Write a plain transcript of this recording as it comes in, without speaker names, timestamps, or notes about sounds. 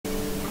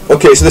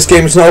Okay, so this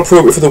game is not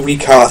appropriate for the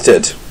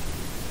weak-hearted.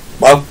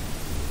 Well,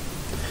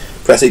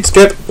 press E to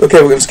skip.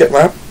 Okay, we're going to skip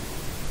that.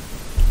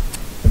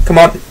 Come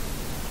on.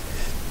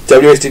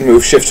 WASD to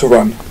move, shift to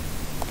run.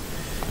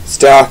 It's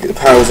dark, the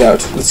power's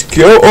out. Let's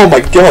go. Oh my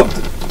god.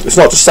 It's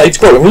not just side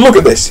scrolling. Look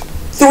at this.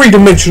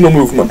 3-dimensional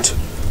movement.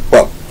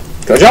 Well,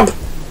 can I jump?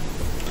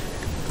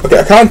 Okay,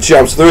 I can't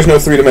jump, so there is no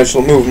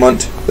 3-dimensional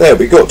movement. There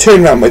we go.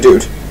 Turn around, my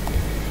dude.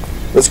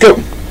 Let's go.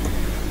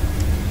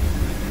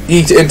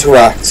 E to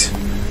interact.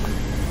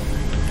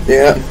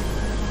 Yeah.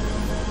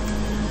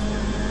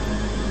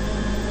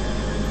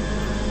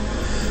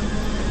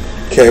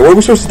 Okay, what are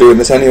we supposed to do in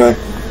this anyway?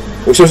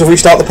 Are we supposed to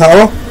restart the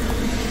power?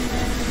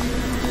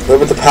 Where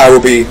would the power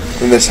be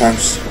in this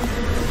house?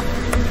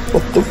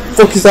 What the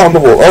fuck is that on the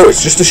wall? Oh,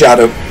 it's just a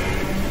shadow.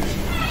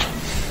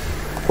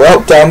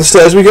 Well, down the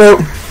stairs we go.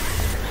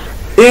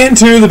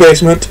 Into the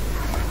basement.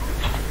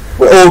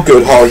 We're all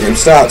good. Horror game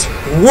start.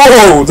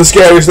 Whoa! The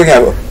scariest thing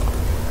ever.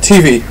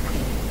 TV.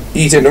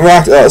 Eat,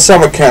 interact.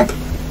 Summer camp.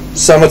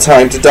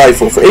 Summertime to die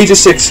for. For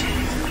ages 6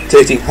 to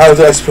 18. How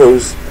do I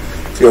suppose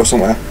to go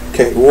somewhere?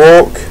 Okay,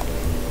 walk.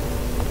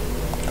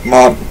 Come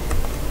on.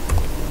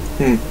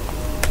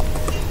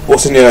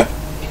 What's in here?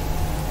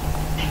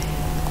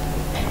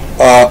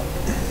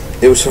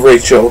 It was for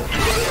Rachel.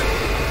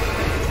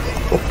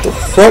 What the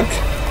fuck?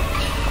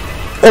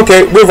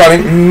 Okay, we're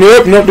running.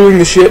 Nope, not doing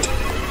the shit.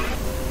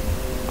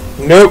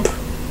 Nope.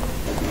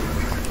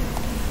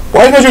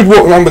 Why is my dude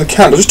walking around with a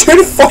candle? Just turn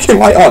the fucking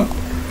light on.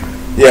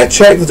 Yeah,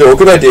 check the door.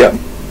 Good idea.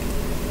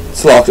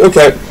 It's locked.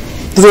 Okay.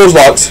 The door's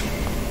locked.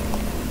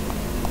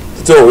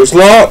 The door is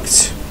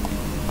locked.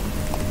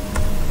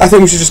 I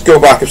think we should just go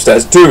back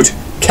upstairs. Dude,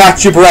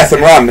 catch your breath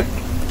and run.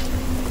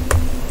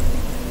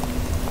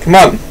 Come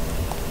on.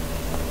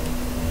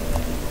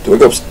 Do I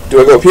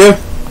go up here?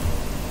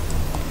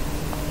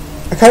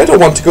 I kinda don't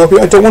want to go up here.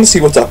 I don't want to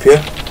see what's up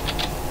here.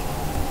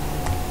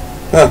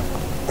 Huh.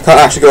 I can't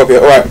actually go up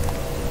here. Alright.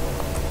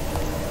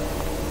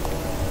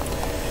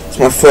 It's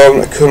my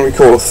phone. I couldn't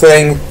recall a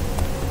thing.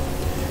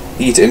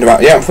 E to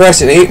interact. Yeah, I'm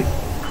pressing E.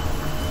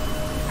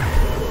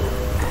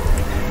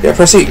 Yeah,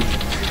 press E.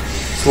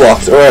 It's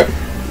locked. Alright.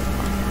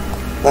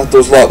 That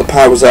does lock. The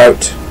power's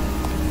out.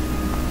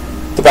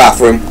 The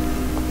bathroom.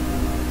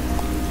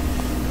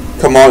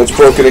 Come on, it's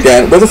broken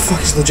again. Where the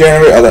fuck is the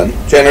generator then?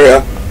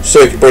 Generator,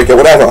 circuit breaker,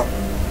 whatever.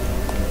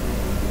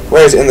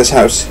 Where is it in this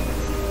house?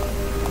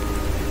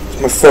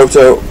 It's my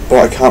photo, but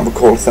I can't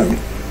recall a thing.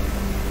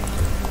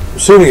 I'm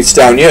assuming it's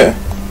down here.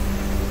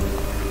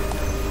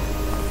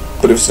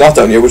 But if it's not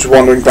down here, we're just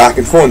wandering back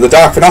and forth in the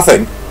dark for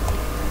nothing.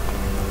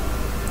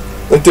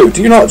 Like, dude,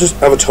 do you not just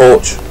have a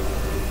torch?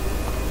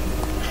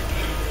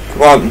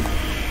 Come on.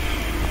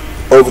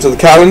 Over to the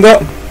calendar.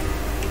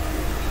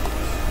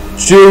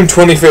 June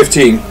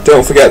 2015.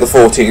 Don't forget the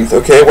 14th.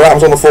 Okay, what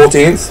happens on the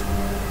 14th?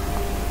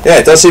 Yeah,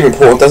 it does seem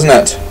important, doesn't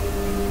it?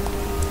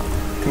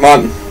 Come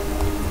on.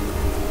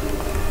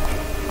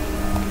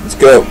 Let's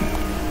go.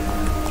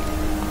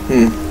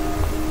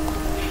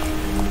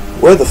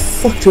 Where the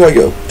fuck do I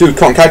go? Dude,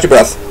 come on, catch your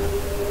breath.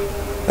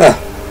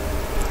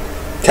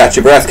 Catch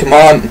your breath, come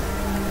on.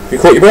 Have you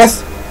caught your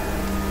breath?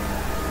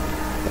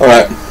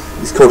 Alright,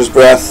 he's caught his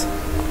breath.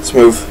 Let's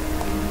move.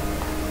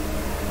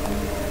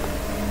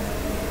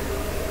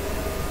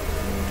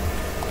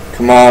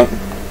 Come on.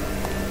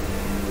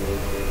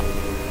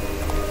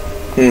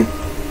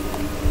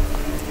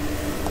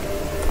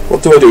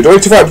 What do I do? Do I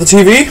interact with the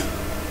TV?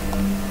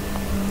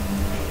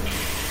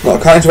 No, I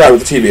can't interact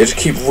with the TV. I just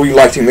keep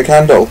relighting the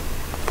candle.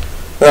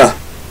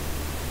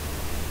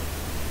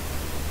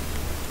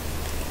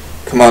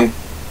 Come on.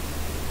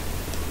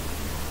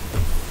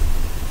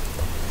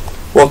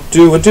 What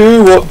do I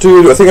do? What do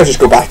I do? I think I just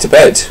go back to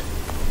bed.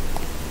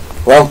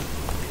 Well,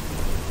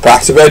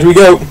 back to bed we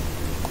go.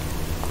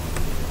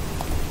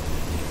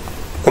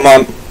 Come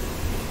on.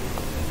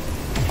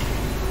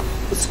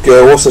 Let's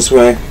go. What's this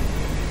way?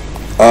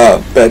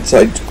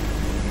 Bedside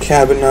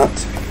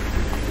cabinet.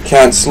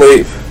 Can't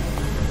sleep.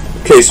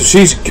 Okay, so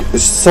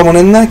is someone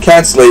in there?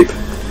 Can't sleep.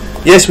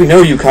 Yes, we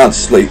know you can't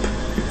sleep.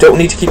 You don't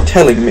need to keep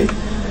telling me.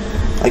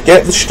 I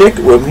get the shtick.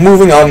 We're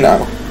moving on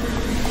now.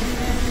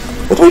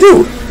 What do I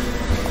do?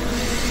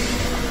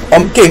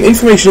 Game,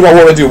 information about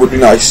what I do would be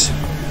nice.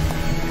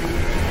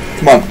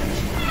 Come on.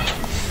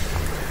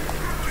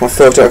 My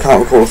photo, I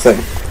can't recall a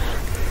thing.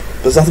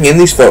 There's nothing in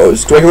these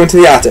photos. Do I go into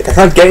the attic? I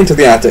can't get into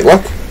the attic,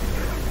 look.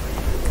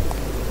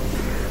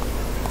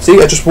 See,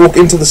 I just walk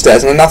into the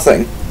stairs and there's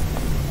nothing.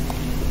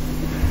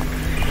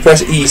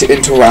 Press E to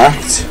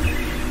interact.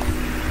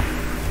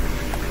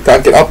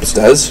 Can't get up the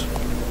stairs.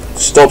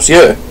 Stops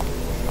here.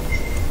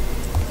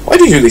 Why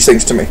do you do these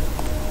things to me?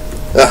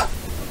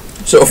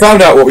 So I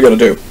found out what we gotta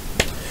do.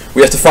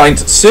 We have to find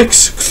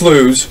 6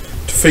 clues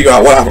to figure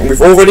out what happened.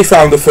 We've already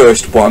found the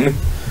first one,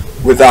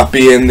 with that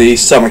being the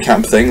summer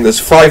camp thing. There's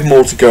 5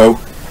 more to go,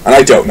 and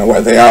I don't know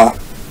where they are.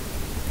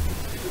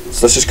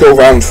 So let's just go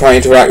around and try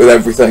and interact with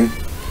everything.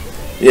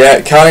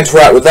 Yeah, can't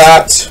interact with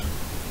that.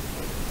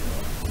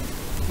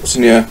 What's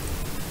in here?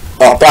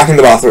 Oh, back in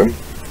the bathroom.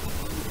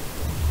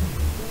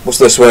 What's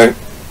this way?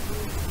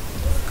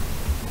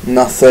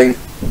 Nothing.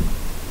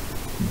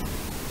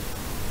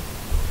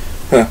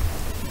 Huh.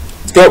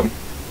 Let's go.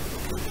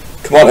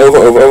 Come on,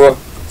 over.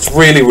 It's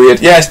really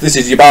weird. Yes, this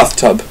is your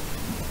bathtub.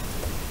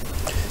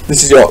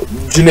 This is your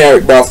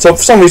generic bathtub.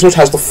 For some reason it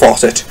has the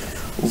faucet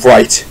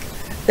right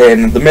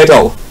in the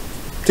middle.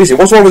 Seriously,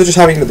 what's wrong with just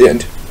having it at the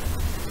end?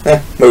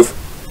 Move.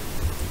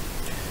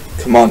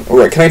 Come on.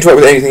 Alright, can I interact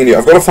with anything new?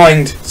 I've got to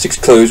find 6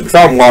 clues. We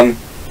found 1.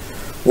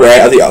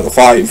 Where are the other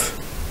 5? If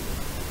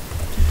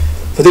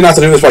I didn't have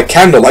to do this by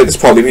candlelight, this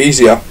would probably be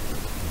easier.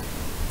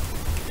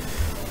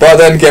 But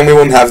then again, we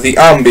wouldn't have the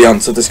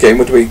ambience of this game,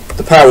 would we?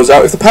 The power's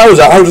out. If the power's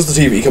out, how does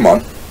the TV come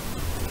on?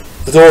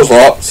 The door's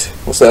locked.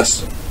 What's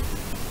this?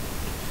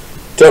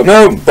 Don't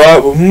know,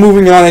 but we're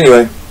moving on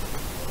anyway.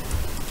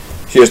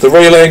 Here's the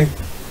railing.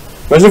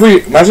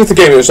 Imagine if the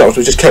game itself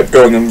we just kept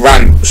going and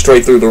ran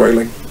straight through the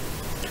railing.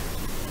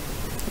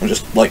 And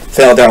just like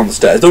fell down the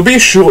stairs. It would be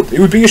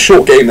a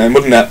short game then,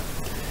 wouldn't it?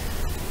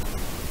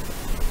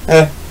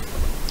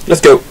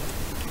 Let's go.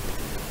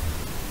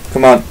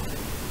 Come on.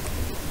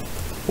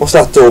 What's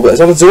that door bit? Is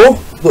that a door?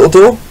 Little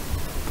door?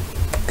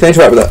 Can I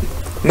interact with that?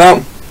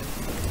 No.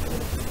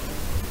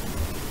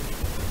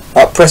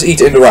 Press E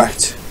to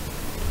interact.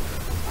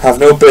 Have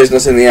no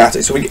business in the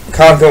attic, so we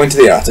can't go into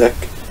the attic.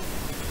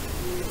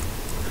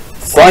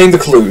 Find the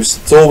clues.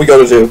 That's all we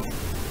gotta do.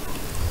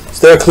 Is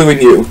there a clue in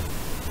you?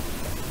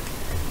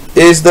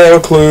 Is there a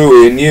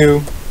clue in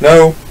you?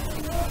 No.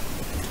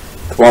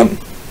 Come on.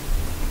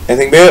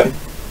 Anything there?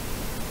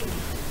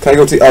 Can I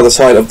go to the other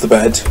side of the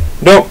bed?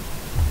 No.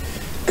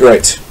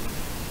 Great.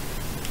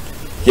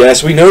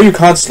 Yes, we know you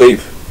can't sleep.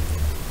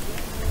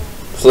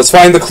 So let's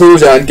find the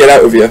clues and get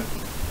out of here.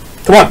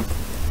 Come on.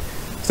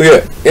 Look at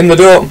it. In the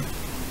door.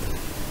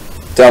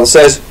 Down the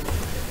stairs.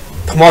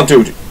 Come on,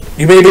 dude.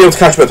 You may be able to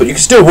catch me up, but you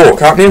can still walk,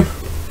 can't you?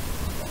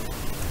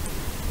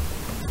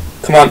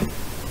 Come on.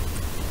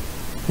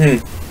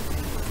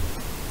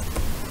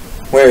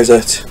 Where is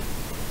it?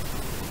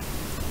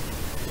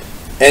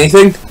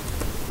 Anything?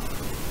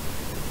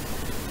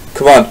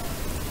 Come on.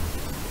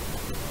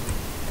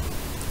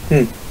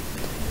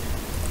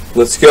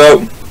 Let's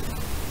go. Now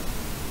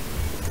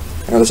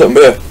there's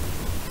something there.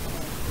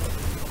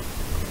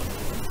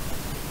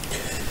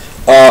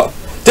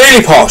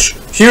 Daily Posh.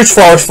 Huge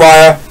forest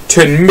fire.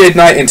 Turned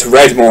midnight into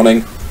red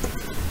morning.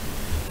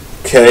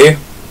 Okay.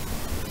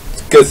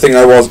 It's a good thing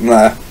I wasn't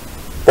there.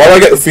 Why do I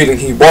get the feeling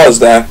he was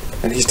there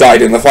and he's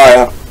died in the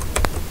fire?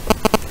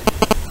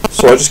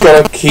 So I just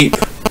gotta keep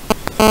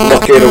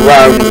looking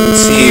around and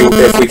see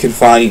if we can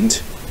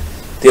find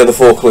the other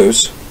 4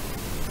 clues.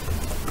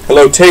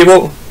 Hello,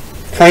 table.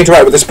 Can I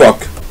interact with this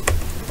book?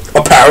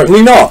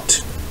 Apparently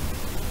not.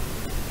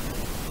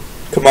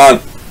 Come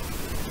on.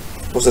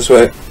 What's this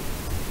way?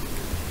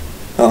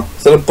 Oh,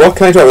 is that a book?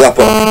 Can I interact with that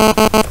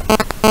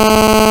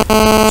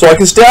book? So I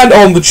can stand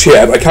on the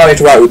chair, but I can't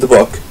interact with the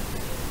book.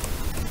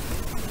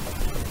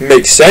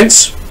 Makes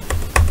sense.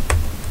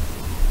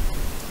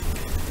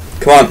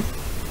 Come on.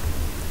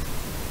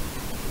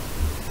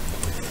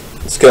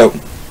 Let's go.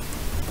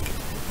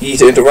 E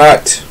to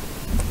interact.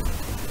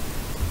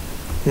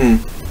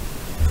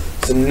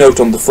 There's a note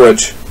on the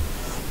fridge.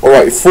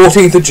 Alright,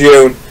 14th of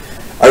June.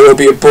 I will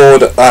be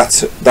aboard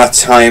at that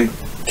time.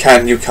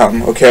 Can you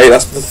come? Okay,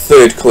 that's the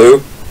 3rd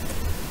clue.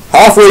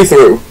 Halfway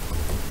through.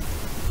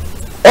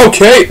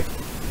 Okay!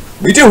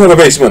 We do have a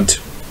basement.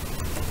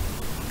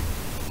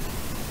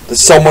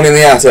 There's someone in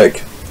the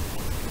attic.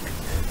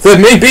 There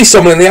may be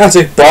someone in the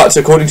attic, but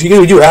according to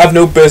you, you have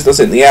no business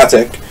in the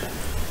attic.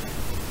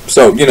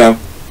 So, you know.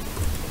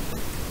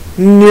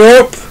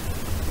 Nope.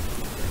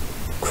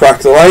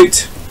 Crack the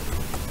light.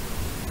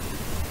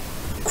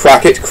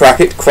 Crack it, crack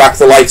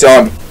the light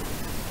on.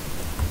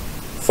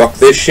 Fuck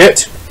this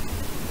shit.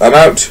 I'm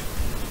out.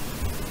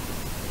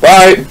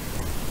 Bye.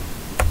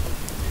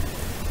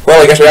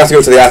 Well, I guess we have to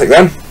go to the attic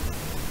then.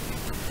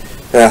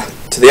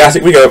 To the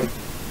attic we go.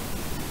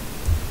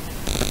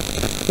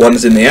 One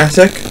is in the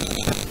attic.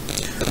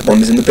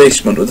 One is in the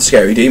basement with a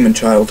scary demon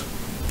child.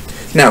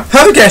 Now,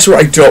 have a guess where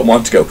I don't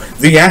want to go.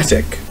 The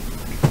attic.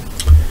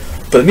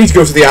 But I need to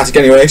go to the attic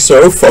anyway,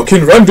 so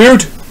fucking run,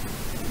 dude!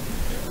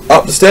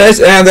 Up the stairs,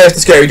 and there's the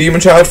scary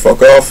demon child.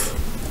 Fuck off.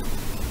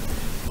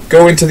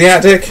 Go into the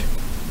attic.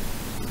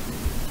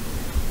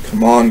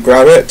 Come on,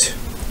 grab it.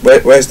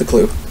 Where's the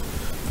clue?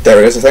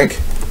 There it is, I think.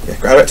 Yeah,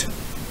 grab it.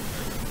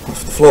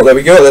 Off the floor, there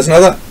we go, there's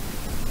another.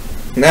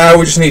 Now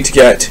we just need to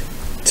get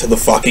to the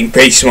fucking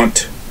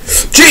basement.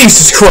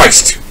 Jesus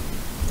Christ!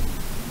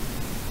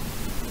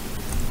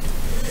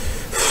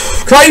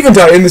 Can I even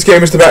die in this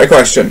game is the better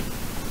question.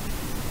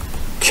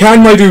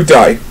 Can my dude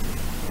die?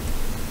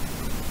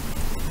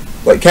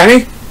 Like, can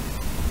he?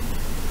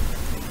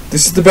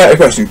 This is the better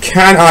question.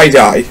 Can I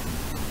die?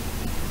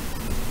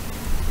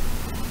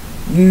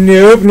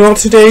 Nope, not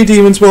today,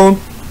 Demon Spawn.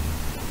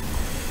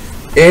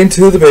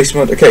 Into the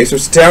basement. Okay, so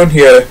it's down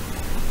here.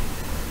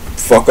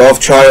 Fuck off,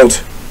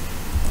 child.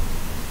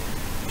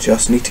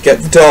 Just need to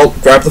get the doll.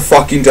 Grab the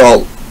fucking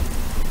doll.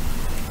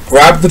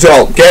 Grab the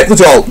doll. Get the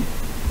doll.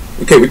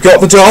 Okay, we've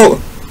got the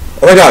doll.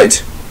 Have I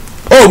died?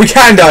 Oh, we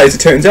can die, as it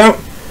turns out.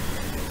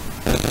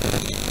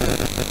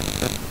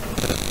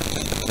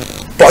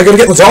 But I gotta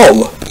get the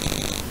doll.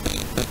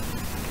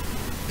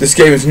 This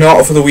game is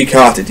not for the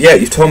weak-hearted. Yeah,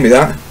 you've told me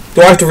that.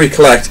 Do I have to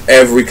recollect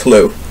every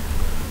clue?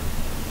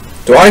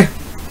 Do I?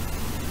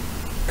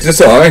 Because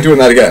it's all, I ain't doing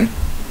that again.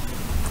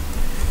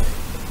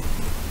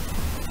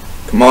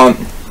 Come on.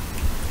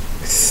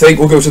 I think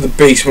we'll go to the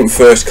basement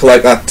first,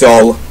 collect that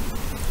doll.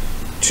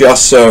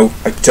 Just so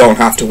I don't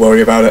have to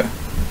worry about it.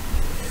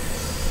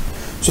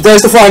 So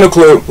there's the final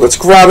clue. Let's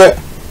grab it.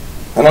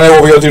 And I know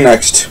what we're going to do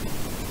next.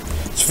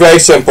 It's very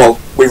simple.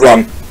 We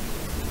run.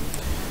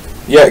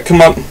 Yeah,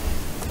 come on.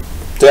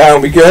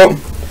 Down we go.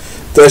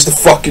 There's the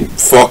fucking...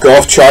 Fuck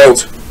off,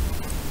 child.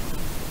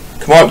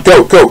 Come on,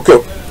 go, go,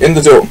 go. In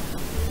the door.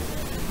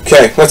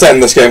 Okay, let's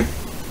end this game.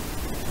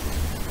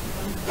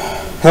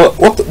 Hell,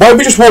 what the, why are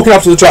we just walking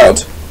up to the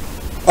child?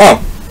 Oh.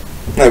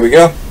 There we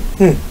go.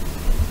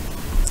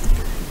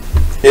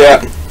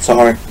 Yeah,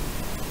 sorry.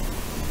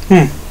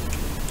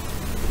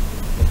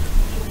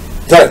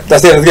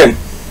 That's the end of the game.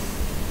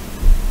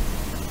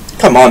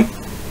 Come on.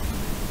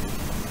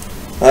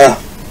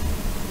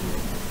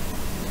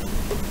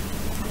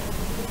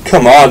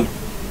 Come on.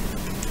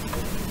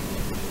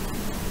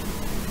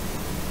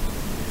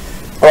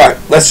 Alright,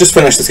 let's just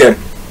finish this game.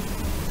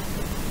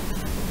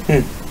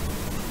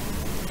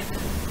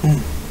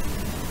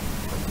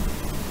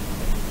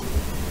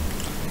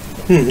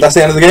 That's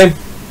the end of the game.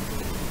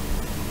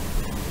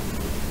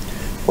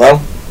 Well,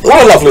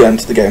 what a lovely end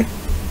to the game.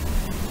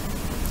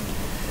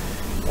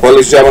 Well,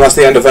 ladies and gentlemen, that's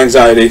the end of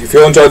Anxiety. If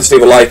you enjoyed this,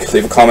 leave a like,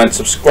 leave a comment,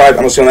 subscribe,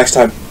 and I'll see you next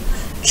time.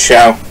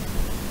 Ciao.